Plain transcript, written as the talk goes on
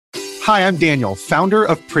Hi, I'm Daniel, founder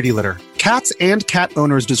of Pretty Litter. Cats and cat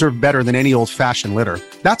owners deserve better than any old-fashioned litter.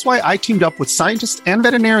 That's why I teamed up with scientists and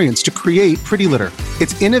veterinarians to create Pretty Litter.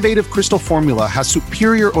 Its innovative crystal formula has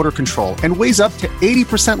superior odor control and weighs up to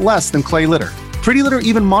 80% less than clay litter. Pretty Litter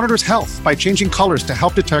even monitors health by changing colors to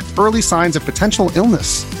help detect early signs of potential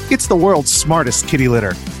illness. It's the world's smartest kitty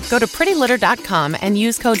litter. Go to prettylitter.com and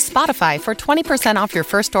use code SPOTIFY for 20% off your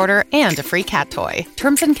first order and a free cat toy.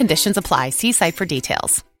 Terms and conditions apply. See site for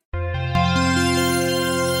details.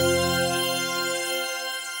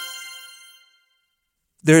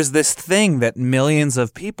 There's this thing that millions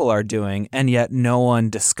of people are doing, and yet no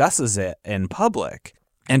one discusses it in public.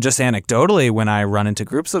 And just anecdotally, when I run into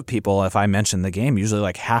groups of people, if I mention the game, usually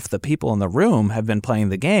like half the people in the room have been playing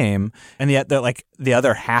the game, and yet the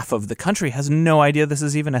other half of the country has no idea this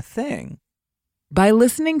is even a thing. By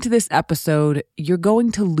listening to this episode, you're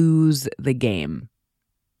going to lose the game.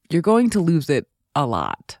 You're going to lose it a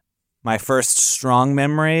lot. My first strong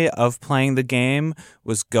memory of playing the game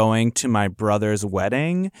was going to my brother's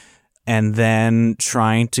wedding and then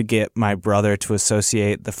trying to get my brother to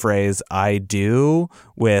associate the phrase "I do"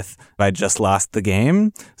 with "I just lost the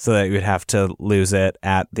game," so that he would have to lose it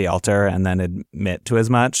at the altar and then admit to as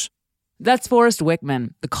much. That's Forrest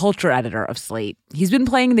Wickman, the culture editor of Slate. He's been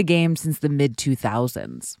playing the game since the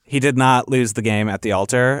mid-2000s. He did not lose the game at the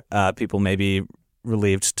altar. People may be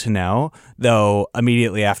relieved to know, though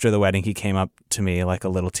immediately after the wedding, he came up to me like a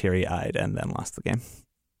little teary-eyed and then lost the game.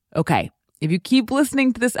 Okay, if you keep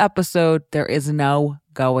listening to this episode, there is no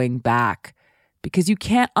going back because you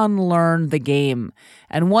can't unlearn the game.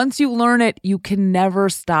 And once you learn it, you can never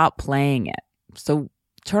stop playing it. So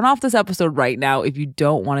turn off this episode right now if you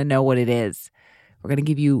don't want to know what it is. We're going to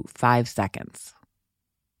give you 5 seconds.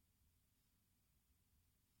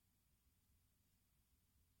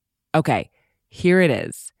 Okay. Here it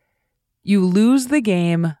is. You lose the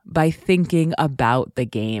game by thinking about the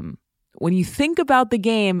game. When you think about the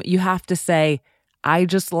game, you have to say, I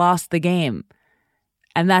just lost the game.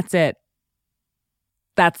 And that's it.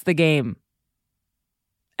 That's the game.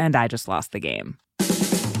 And I just lost the game.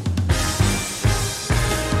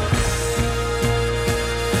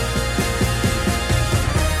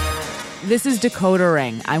 This is Decoder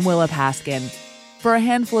Ring. I'm Willa Paskin. For a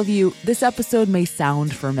handful of you, this episode may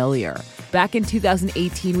sound familiar. Back in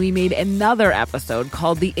 2018, we made another episode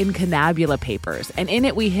called The Incunabula Papers, and in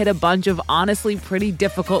it we hit a bunch of honestly pretty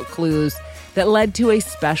difficult clues that led to a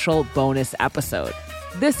special bonus episode.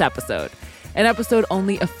 This episode, an episode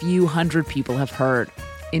only a few hundred people have heard,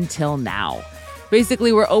 until now.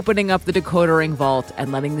 Basically, we're opening up the Decoder Ring vault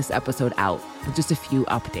and letting this episode out with just a few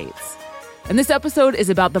updates. And this episode is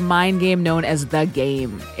about the mind game known as The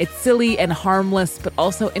Game. It's silly and harmless, but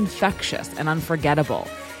also infectious and unforgettable.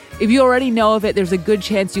 If you already know of it, there's a good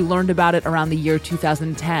chance you learned about it around the year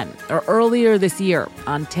 2010 or earlier this year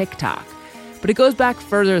on TikTok. But it goes back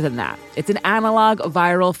further than that. It's an analog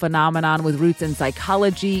viral phenomenon with roots in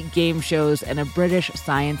psychology, game shows, and a British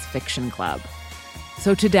science fiction club.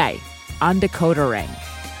 So today, on Decoder Ring,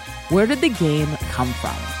 where did the game come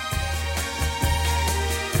from?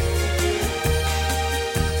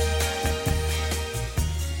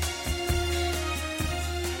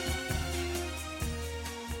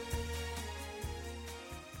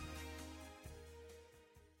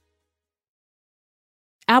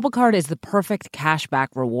 Apple Card is the perfect cashback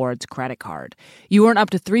rewards credit card. You earn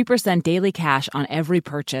up to 3% daily cash on every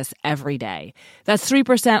purchase every day. That's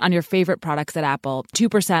 3% on your favorite products at Apple,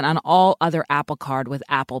 2% on all other Apple Card with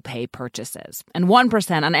Apple Pay purchases, and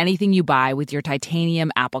 1% on anything you buy with your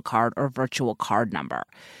titanium Apple Card or virtual card number.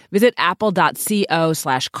 Visit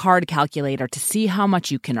apple.co/card calculator to see how much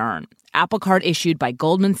you can earn. Apple Card issued by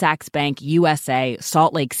Goldman Sachs Bank USA,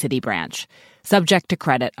 Salt Lake City branch. Subject to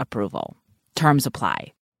credit approval. Terms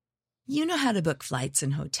apply. You know how to book flights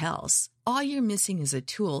and hotels. All you're missing is a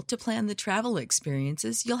tool to plan the travel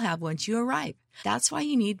experiences you'll have once you arrive. That's why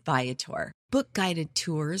you need Viator. Book guided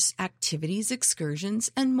tours, activities,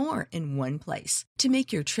 excursions, and more in one place to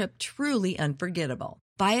make your trip truly unforgettable.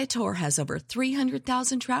 Viator has over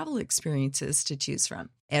 300,000 travel experiences to choose from.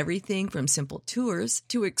 Everything from simple tours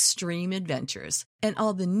to extreme adventures and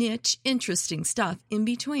all the niche, interesting stuff in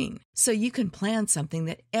between. So you can plan something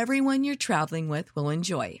that everyone you're traveling with will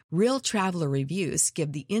enjoy. Real traveler reviews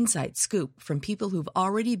give the inside scoop from people who've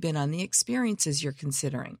already been on the experiences you're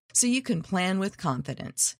considering. So you can plan with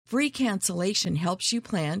confidence. Free cancellation helps you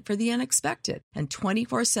plan for the unexpected. And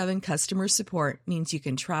 24/7 customer support means you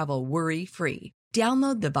can travel worry-free.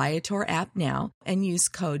 Download the Viator app now and use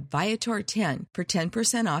code Viator10 for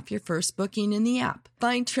 10% off your first booking in the app.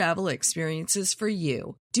 Find travel experiences for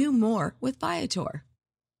you. Do more with Viator.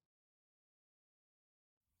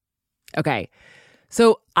 Okay,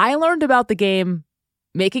 so I learned about the game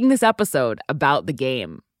making this episode about the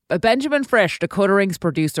game. But Benjamin Frisch, Decoder Ring's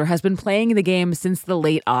producer, has been playing the game since the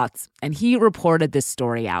late aughts, and he reported this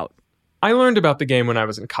story out. I learned about the game when I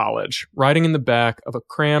was in college, riding in the back of a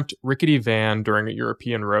cramped, rickety van during a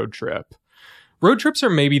European road trip. Road trips are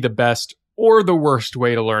maybe the best or the worst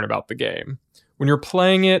way to learn about the game. When you're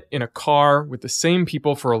playing it in a car with the same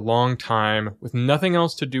people for a long time, with nothing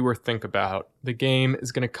else to do or think about, the game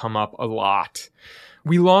is going to come up a lot.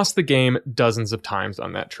 We lost the game dozens of times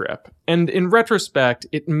on that trip, and in retrospect,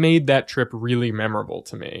 it made that trip really memorable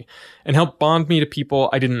to me, and helped bond me to people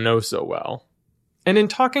I didn't know so well. And in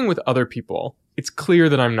talking with other people, it's clear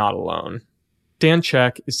that I'm not alone. Dan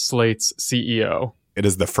Check is Slate's CEO. It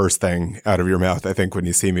is the first thing out of your mouth, I think, when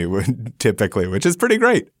you see me, typically, which is pretty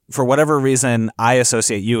great. For whatever reason, I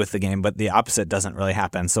associate you with the game, but the opposite doesn't really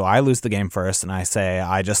happen. So I lose the game first, and I say,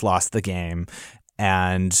 I just lost the game.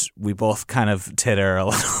 And we both kind of titter a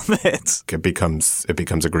little bit. It becomes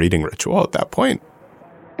a greeting ritual at that point.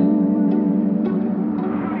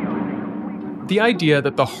 The idea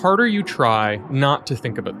that the harder you try not to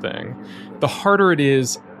think of a thing, the harder it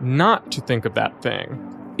is not to think of that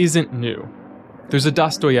thing, isn't new. There's a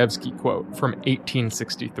Dostoevsky quote from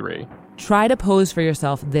 1863. Try to pose for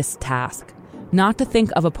yourself this task, not to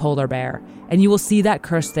think of a polar bear, and you will see that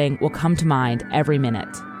cursed thing will come to mind every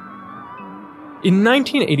minute. In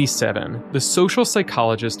 1987, the social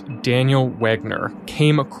psychologist Daniel Wegner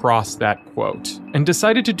came across that quote and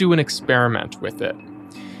decided to do an experiment with it.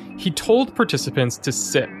 He told participants to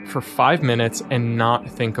sit for 5 minutes and not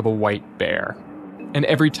think of a white bear. And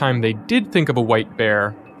every time they did think of a white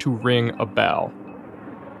bear, to ring a bell.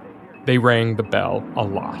 They rang the bell a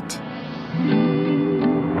lot.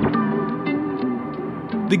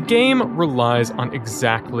 The game relies on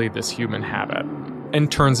exactly this human habit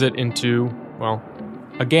and turns it into, well,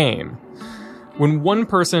 a game. When one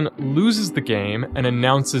person loses the game and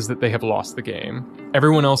announces that they have lost the game,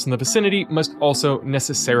 everyone else in the vicinity must also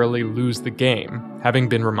necessarily lose the game, having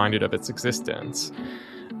been reminded of its existence.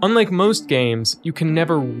 Unlike most games, you can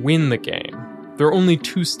never win the game. There are only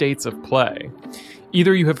two states of play.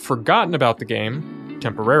 Either you have forgotten about the game,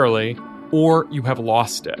 temporarily, or you have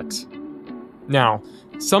lost it. Now,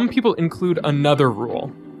 some people include another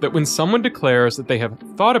rule, that when someone declares that they have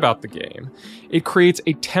thought about the game, it creates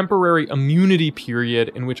a temporary immunity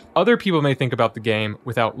period in which other people may think about the game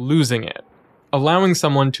without losing it, allowing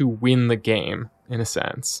someone to win the game, in a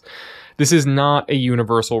sense. This is not a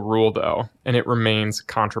universal rule, though, and it remains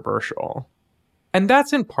controversial. And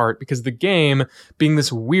that's in part because the game, being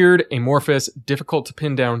this weird, amorphous, difficult to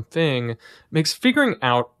pin down thing, makes figuring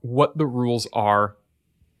out what the rules are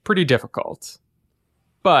pretty difficult.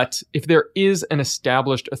 But if there is an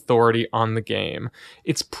established authority on the game,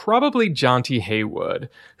 it's probably Jonty Haywood,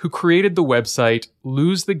 who created the website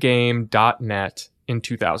losethegame.net in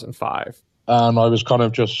 2005. And I was kind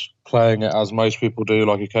of just playing it as most people do,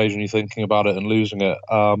 like occasionally thinking about it and losing it.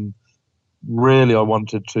 Really, I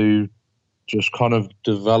wanted to just kind of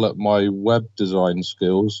develop my web design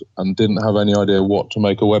skills and didn't have any idea what to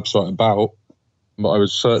make a website about. But I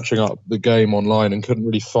was searching up the game online and couldn't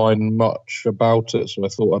really find much about it, so I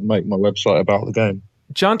thought I'd make my website about the game.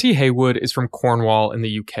 Jonty Haywood is from Cornwall in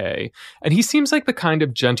the UK, and he seems like the kind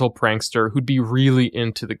of gentle prankster who'd be really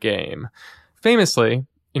into the game. Famously,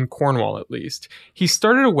 in Cornwall at least, he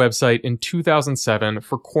started a website in 2007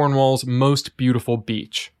 for Cornwall's most beautiful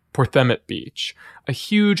beach, Porthemet Beach, a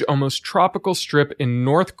huge, almost tropical strip in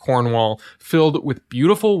North Cornwall filled with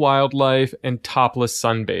beautiful wildlife and topless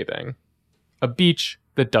sunbathing. A beach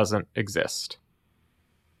that doesn't exist.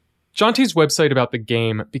 Jonty's website about the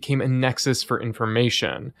game became a nexus for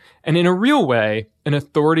information, and in a real way, an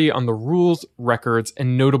authority on the rules, records,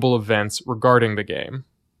 and notable events regarding the game.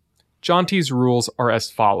 Jonty's rules are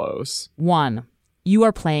as follows. 1. You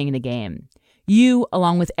are playing the game. You,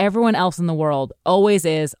 along with everyone else in the world, always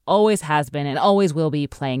is, always has been, and always will be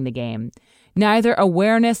playing the game. Neither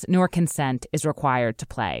awareness nor consent is required to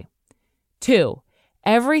play. 2.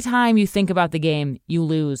 Every time you think about the game, you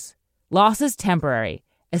lose. Loss is temporary.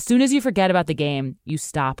 As soon as you forget about the game, you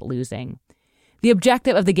stop losing. The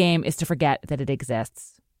objective of the game is to forget that it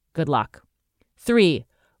exists. Good luck. 3.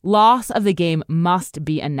 Loss of the game must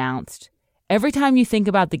be announced. Every time you think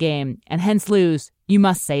about the game, and hence lose, you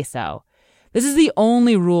must say so. This is the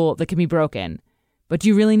only rule that can be broken. But do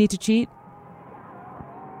you really need to cheat?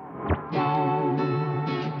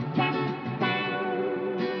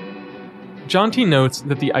 Jonty notes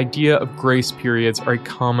that the idea of grace periods are a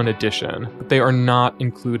common addition, but they are not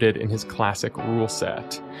included in his classic rule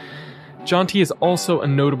set. Jonty is also a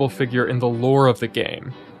notable figure in the lore of the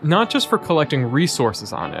game, not just for collecting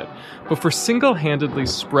resources on it, but for single-handedly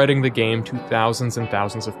spreading the game to thousands and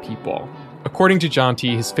thousands of people. According to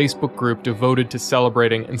Jonty, his Facebook group devoted to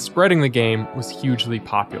celebrating and spreading the game was hugely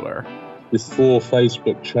popular. Before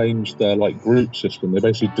Facebook changed their group system, they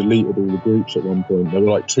basically deleted all the groups at one point. There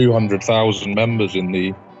were 200,000 members in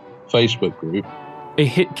the Facebook group. A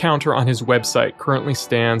hit counter on his website currently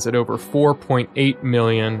stands at over 4.8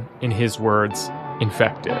 million, in his words,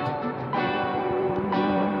 infected.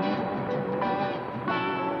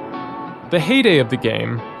 The heyday of the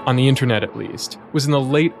game, on the internet at least, was in the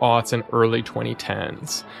late aughts and early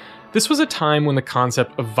 2010s. This was a time when the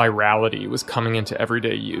concept of virality was coming into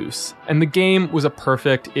everyday use, and the game was a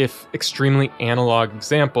perfect, if extremely analog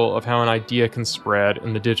example of how an idea can spread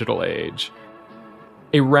in the digital age.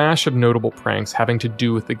 A rash of notable pranks having to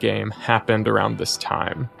do with the game happened around this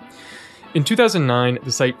time. In 2009,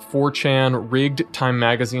 the site 4chan rigged Time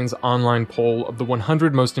Magazine's online poll of the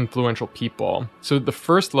 100 most influential people, so that the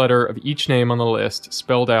first letter of each name on the list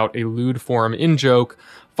spelled out a lewd forum in-joke,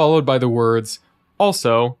 followed by the words,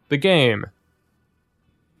 "Also, the game."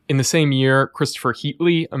 In the same year, Christopher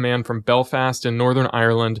Heatley, a man from Belfast in Northern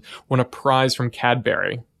Ireland, won a prize from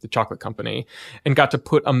Cadbury, the chocolate company, and got to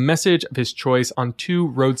put a message of his choice on 2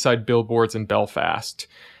 roadside billboards in Belfast.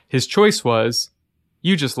 His choice was,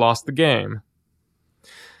 "You just lost the game."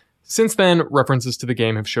 Since then, references to the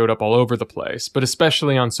game have showed up all over the place, but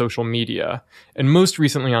especially on social media, and most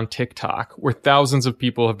recently on TikTok, where thousands of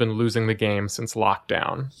people have been losing the game since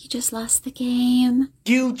lockdown. You just lost the game.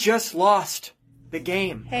 You just lost the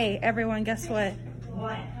game. Hey, everyone, guess what?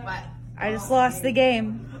 What? I just lost the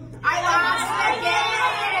game. I lost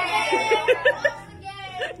the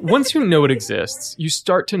game! Once you know it exists, you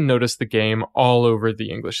start to notice the game all over the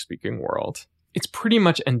English-speaking world. It's pretty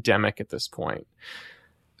much endemic at this point.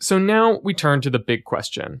 So now we turn to the big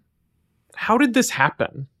question. How did this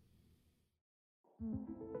happen?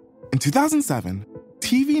 In 2007,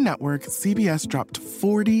 TV network CBS dropped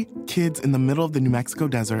 40 kids in the middle of the New Mexico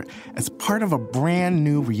desert as part of a brand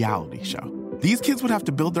new reality show. These kids would have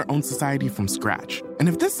to build their own society from scratch. And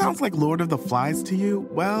if this sounds like Lord of the Flies to you,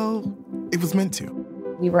 well, it was meant to.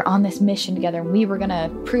 We were on this mission together, and we were going to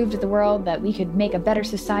prove to the world that we could make a better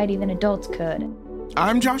society than adults could.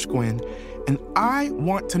 I'm Josh Gwynn, and I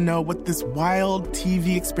want to know what this wild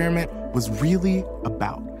TV experiment was really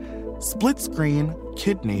about. Split Screen,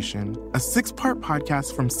 Kid Nation, a 6-part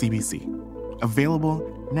podcast from CBC.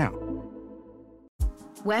 Available now.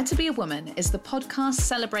 Where to Be a Woman is the podcast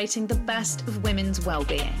celebrating the best of women's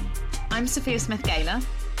well-being. I'm Sophia Smith-Gaylor.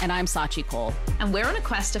 And I'm Sachi Cole. And we're on a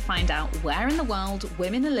quest to find out where in the world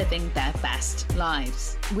women are living their best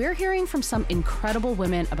lives. We're hearing from some incredible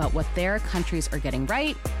women about what their countries are getting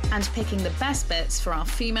right. And picking the best bits for our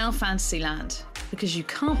female fantasy land. Because you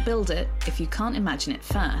can't build it if you can't imagine it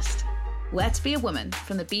first. Where to Be a Woman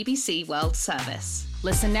from the BBC World Service.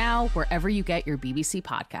 Listen now wherever you get your BBC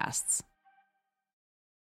podcasts.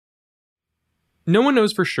 No one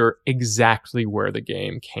knows for sure exactly where the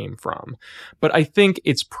game came from, but I think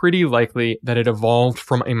it's pretty likely that it evolved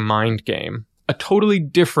from a mind game, a totally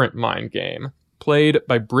different mind game, played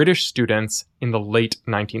by British students in the late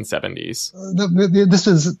 1970s. This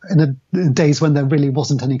was in days when there really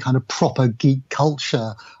wasn't any kind of proper geek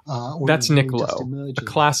culture. That's Nick Lowe, a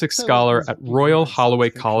classic scholar at Royal Holloway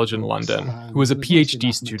College in London, who was a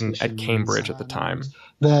PhD student at Cambridge at the time.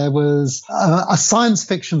 There was a science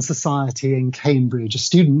fiction society in Cambridge, a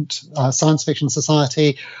student science fiction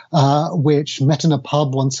society, which met in a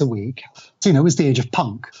pub once a week. So, it was the age of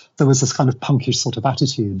punk. There was this kind of punkish sort of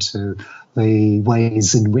attitude to the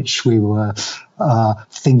ways in which we were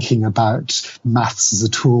thinking about maths as a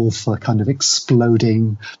tool for kind of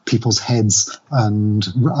exploding people's heads and,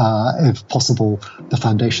 if possible, the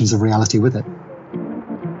foundations of reality with it.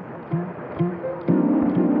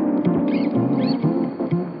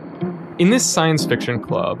 In this science fiction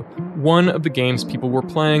club, one of the games people were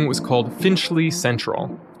playing was called Finchley Central,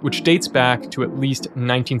 which dates back to at least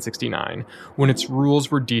 1969, when its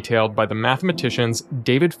rules were detailed by the mathematicians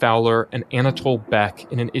David Fowler and Anatole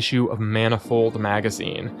Beck in an issue of Manifold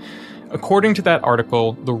magazine. According to that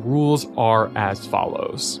article, the rules are as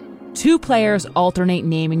follows. 2 players alternate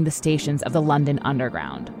naming the stations of the London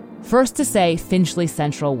Underground. First to say Finchley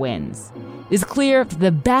Central wins. It is clear that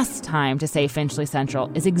the best time to say Finchley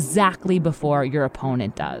Central is exactly before your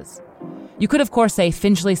opponent does. You could, of course, say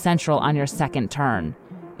Finchley Central on your second turn.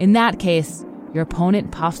 In that case, your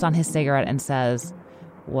opponent puffs on his cigarette and says,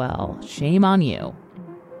 well, shame on you.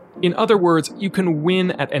 In other words, you can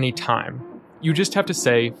win at any time. You just have to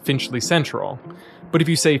say Finchley Central. But if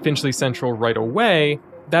you say Finchley Central right away,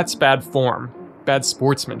 that's bad form, bad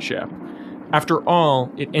sportsmanship. After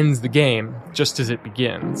all, it ends the game just as it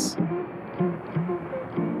begins.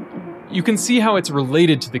 You can see how it's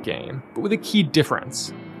related to the game, but with a key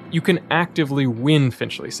difference. You can actively win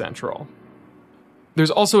Finchley Central.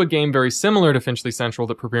 There's also a game very similar to Finchley Central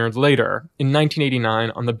that premiered later, in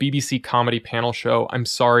 1989 on the BBC comedy panel show I'm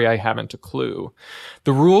Sorry I Haven't a Clue.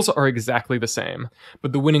 The rules are exactly the same,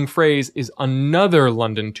 but the winning phrase is another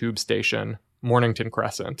London tube station, Mornington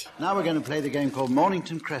Crescent. Now we're going to play the game called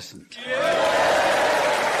Mornington Crescent.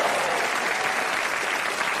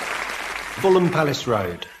 Fulham Palace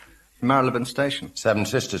Road. Marylebone Station. Seven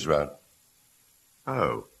Sisters Road.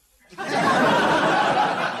 Oh.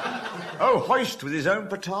 Oh, hoist with his own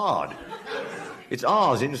petard. It's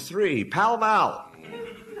ours in 3. Pall Mall.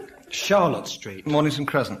 Charlotte Street. Mornington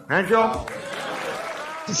Crescent. Thank you.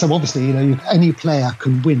 So obviously, any player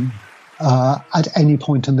can win at any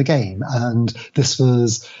point in the game. And this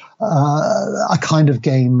was a kind of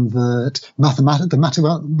game that the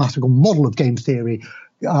mathematical model of game theory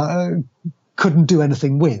couldn't do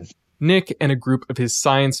anything with. Nick and a group of his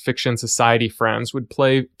science fiction society friends would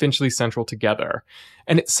play Finchley Central together.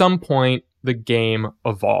 And at some point, the game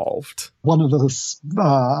evolved. One of us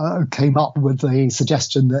came up with the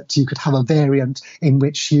suggestion that you could have a variant in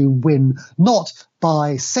which you win not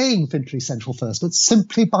by saying Finchley Central first, but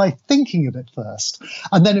simply by thinking of it first.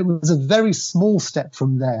 And then it was a very small step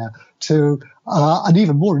from there to an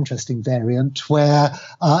even more interesting variant where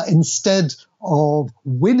instead of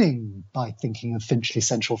winning by thinking of Finchley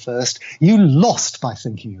Central first, you lost by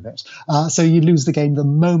thinking of it. So you lose the game the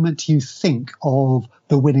moment you think of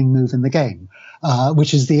the winning move in the game,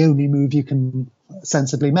 which is the only move you can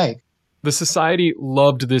sensibly make. The society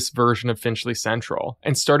loved this version of Finchley Central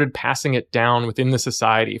and started passing it down within the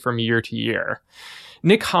society from year to year.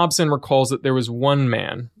 Nick Hobson recalls that there was one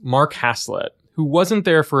man, Mark Haslett, who wasn't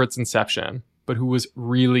there for its inception, but who was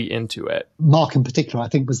really into it. Mark in particular, I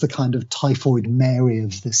think, was the kind of typhoid Mary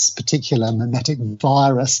of this particular mimetic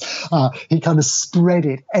virus. He kind of spread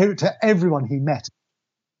it out to everyone he met.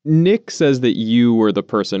 Nick says that you were the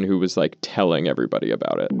person who was telling everybody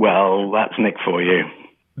about it. Well, that's Nick for you.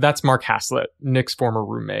 That's Mark Haslett, Nick's former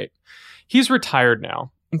roommate. He's retired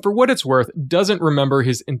now, and for what it's worth, doesn't remember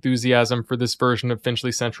his enthusiasm for this version of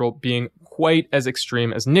Finchley Central being quite as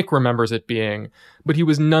extreme as Nick remembers it being, but he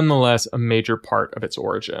was nonetheless a major part of its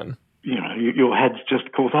origin. Your head's just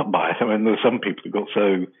caught up by it. I mean, there were some people who got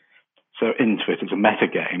so into it as a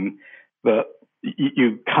metagame that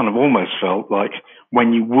you kind of almost felt like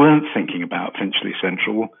when you weren't thinking about Finchley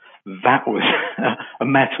Central, that was a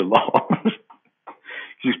meta loss.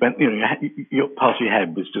 You spent, your part of your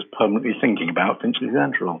head was just permanently thinking about Finchley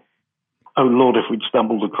Central. Oh Lord, if we'd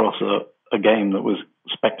stumbled across a game that was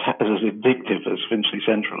as addictive as Finchley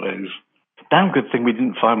Central is. Damn good thing we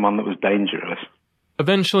didn't find one that was dangerous.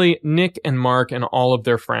 Eventually, Nick and Mark and all of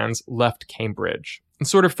their friends left Cambridge and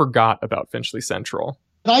sort of forgot about Finchley Central.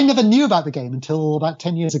 I never knew about the game until about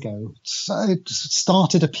 10 years ago. It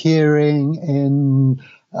started appearing in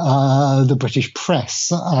the British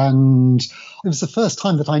press, and it was the first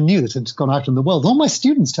time that I knew that it had gone out in the world. All my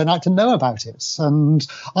students turned out to know about it, and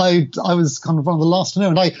I was kind of one of the last to know.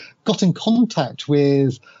 And I got in contact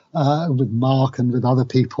with Mark and with other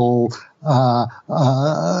people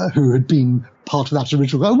who had been part of that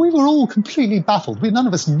original. And we were all completely baffled. None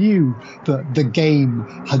of us knew that the game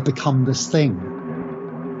had become this thing.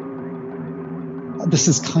 This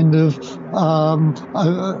is kind of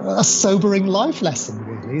a sobering life lesson,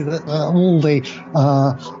 really, that all the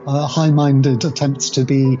high-minded attempts to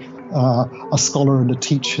be a scholar and a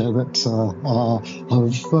teacher that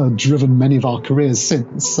have driven many of our careers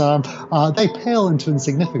since, they pale into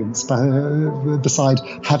insignificance beside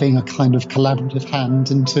having a kind of collaborative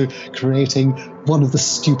hand into creating one of the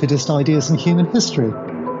stupidest ideas in human history.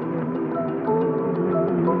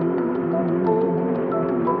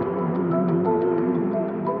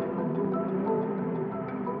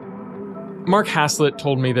 Mark Haslett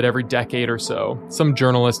told me that every decade or so, some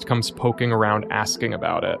journalist comes poking around asking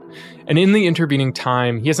about it. And in the intervening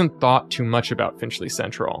time, he hasn't thought too much about Finchley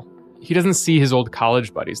Central. He doesn't see his old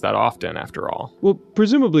college buddies that often, after all. Well,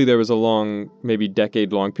 presumably there was a long, maybe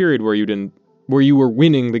decade-long period where you were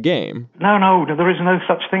winning the game. No, there is no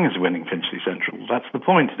such thing as winning Finchley Central. That's the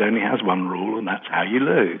point. It only has one rule, and that's how you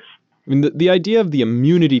lose. I mean, the idea of the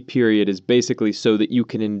immunity period is basically so that you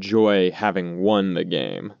can enjoy having won the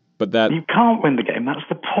game. But that you can't win the game. That's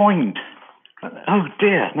the point. Oh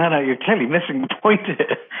dear. No, you're clearly missing the point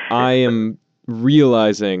here. I am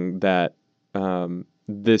realizing that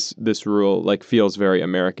this rule feels very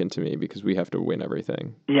American to me because we have to win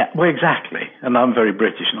everything. Yeah, well, exactly. And I'm very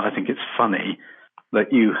British, and I think it's funny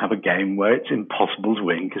that you have a game where it's impossible to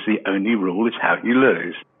win because the only rule is how you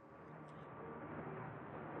lose.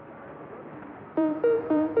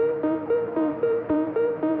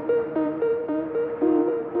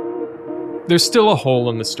 There's still a hole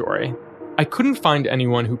in the story. I couldn't find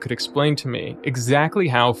anyone who could explain to me exactly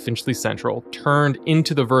how Finchley Central turned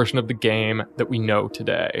into the version of the game that we know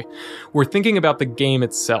today. We're thinking about the game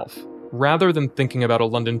itself, rather than thinking about a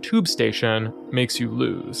London tube station makes you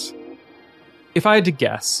lose. If I had to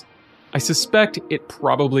guess, I suspect it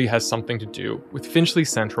probably has something to do with Finchley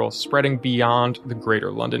Central spreading beyond the greater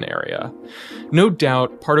London area. No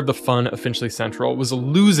doubt, part of the fun of Finchley Central was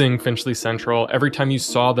losing Finchley Central every time you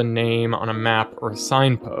saw the name on a map or a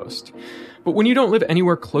signpost. But when you don't live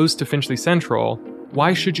anywhere close to Finchley Central,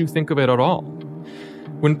 why should you think of it at all?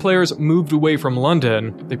 When players moved away from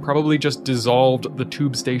London, they probably just dissolved the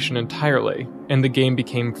tube station entirely, and the game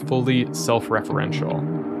became fully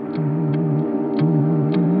self-referential.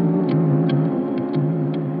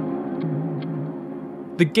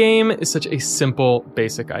 The game is such a simple,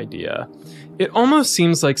 basic idea. It almost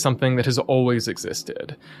seems like something that has always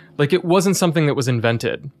existed. Like it wasn't something that was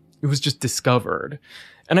invented. It was just discovered.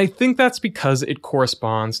 And I think that's because it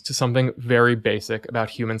corresponds to something very basic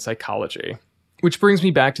about human psychology. Which brings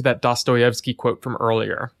me back to that Dostoevsky quote from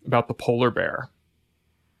earlier about the polar bear.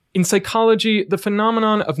 In psychology, the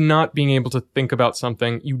phenomenon of not being able to think about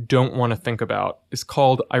something you don't want to think about is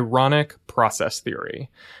called ironic process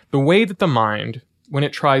theory. The way that the mind, when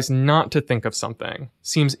it tries not to think of something,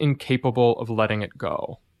 seems incapable of letting it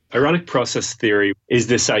go. Ironic process theory is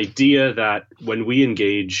this idea that when we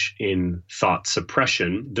engage in thought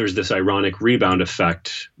suppression, there's this ironic rebound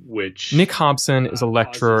effect, which... Nick Hobson is a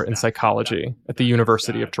lecturer in psychology at the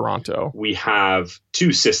University of Toronto. We have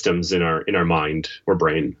two systems in our mind or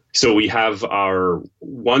brain. So we have our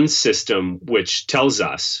one system which tells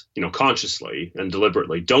us, consciously and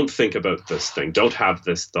deliberately, don't think about this thing, don't have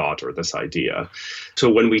this thought or this idea.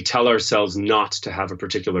 So when we tell ourselves not to have a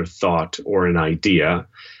particular thought or an idea,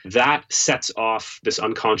 that sets off this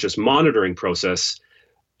unconscious monitoring process,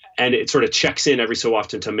 and it sort of checks in every so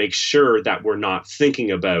often to make sure that we're not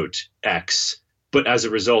thinking about X. But as a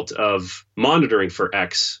result of monitoring for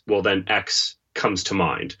X, well, then X comes to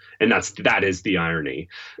mind. And that is the irony,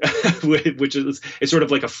 which is, it's sort of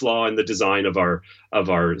like a flaw in the design of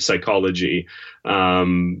our psychology,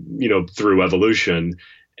 through evolution.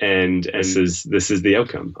 And this is the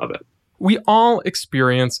outcome of it. We all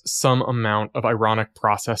experience some amount of ironic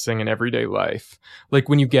processing in everyday life, like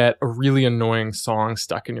when you get a really annoying song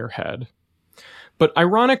stuck in your head. But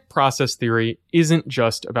ironic process theory isn't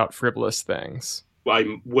just about frivolous things.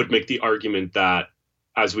 I would make the argument that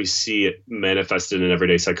as we see it manifested in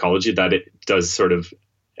everyday psychology, that it does sort of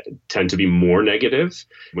tend to be more negative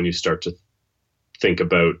when you start to think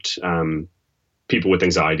about people with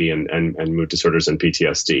anxiety and mood disorders and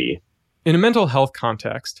PTSD. In a mental health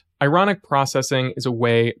context, ironic processing is a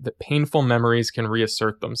way that painful memories can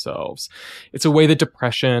reassert themselves. It's a way that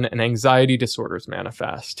depression and anxiety disorders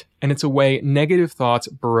manifest. And it's a way negative thoughts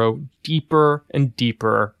burrow deeper and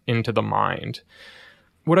deeper into the mind.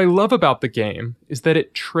 What I love about the game is that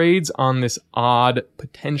it trades on this odd,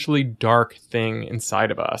 potentially dark thing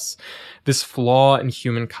inside of us, this flaw in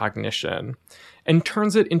human cognition, and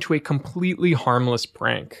turns it into a completely harmless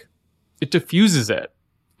prank. It diffuses it.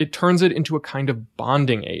 It turns it into a kind of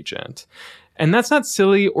bonding agent. And that's not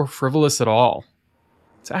silly or frivolous at all.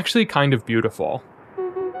 It's actually kind of beautiful.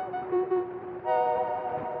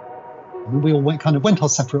 We all went our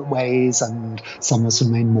separate ways, and some of us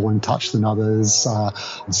remained more in touch than others.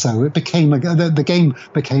 So it became the game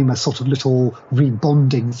became a sort of little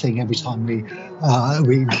rebonding thing every time we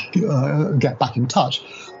get back in touch,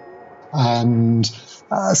 and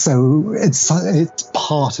so it's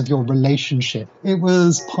part of your relationship. It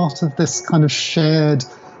was part of this kind of shared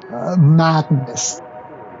madness.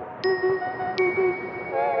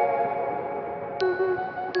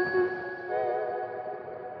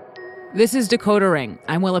 This is Decoder Ring.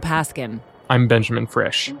 I'm Willa Paskin. I'm Benjamin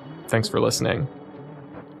Frisch. Thanks for listening.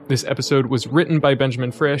 This episode was written by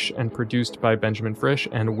Benjamin Frisch and produced by Benjamin Frisch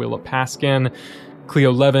and Willa Paskin.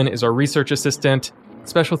 Cleo Levin is our research assistant.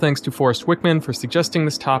 Special thanks to Forrest Wickman for suggesting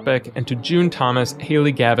this topic, and to June Thomas,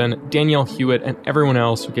 Haley Gavin, Danielle Hewitt, and everyone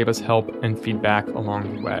else who gave us help and feedback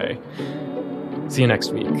along the way. See you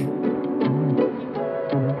next week.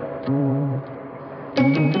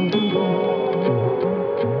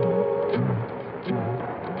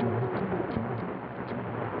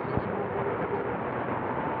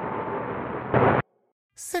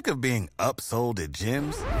 Sick of being upsold at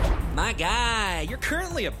gyms? My guy, you're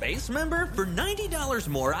currently a base member? For $90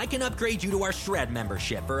 more, I can upgrade you to our Shred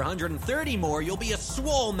membership. For $130 more, you'll be a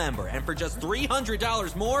Swole member. And for just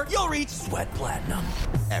 $300 more, you'll reach Sweat Platinum.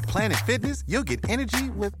 At Planet Fitness, you'll get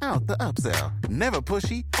energy without the upsell. Never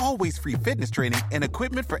pushy, always free fitness training and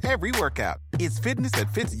equipment for every workout. It's fitness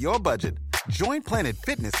that fits your budget. Join Planet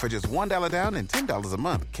Fitness for just $1 down and $10 a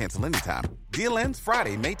month. Cancel anytime. Deal ends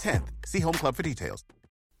Friday, May 10th. See Home Club for details.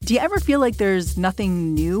 Do you ever feel like there's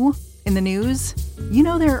nothing new in the news? You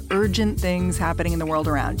know there are urgent things happening in the world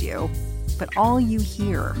around you, but all you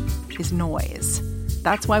hear is noise.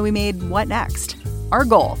 That's why we made What Next? Our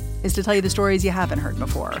goal is to tell you the stories you haven't heard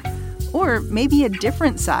before, or maybe a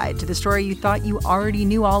different side to the story you thought you already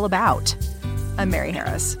knew all about. I'm Mary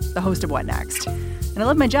Harris, the host of What Next? And I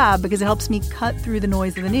love my job because it helps me cut through the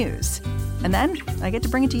noise of the news. And then I get to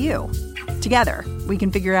bring it to you. Together, we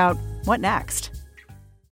can figure out what next.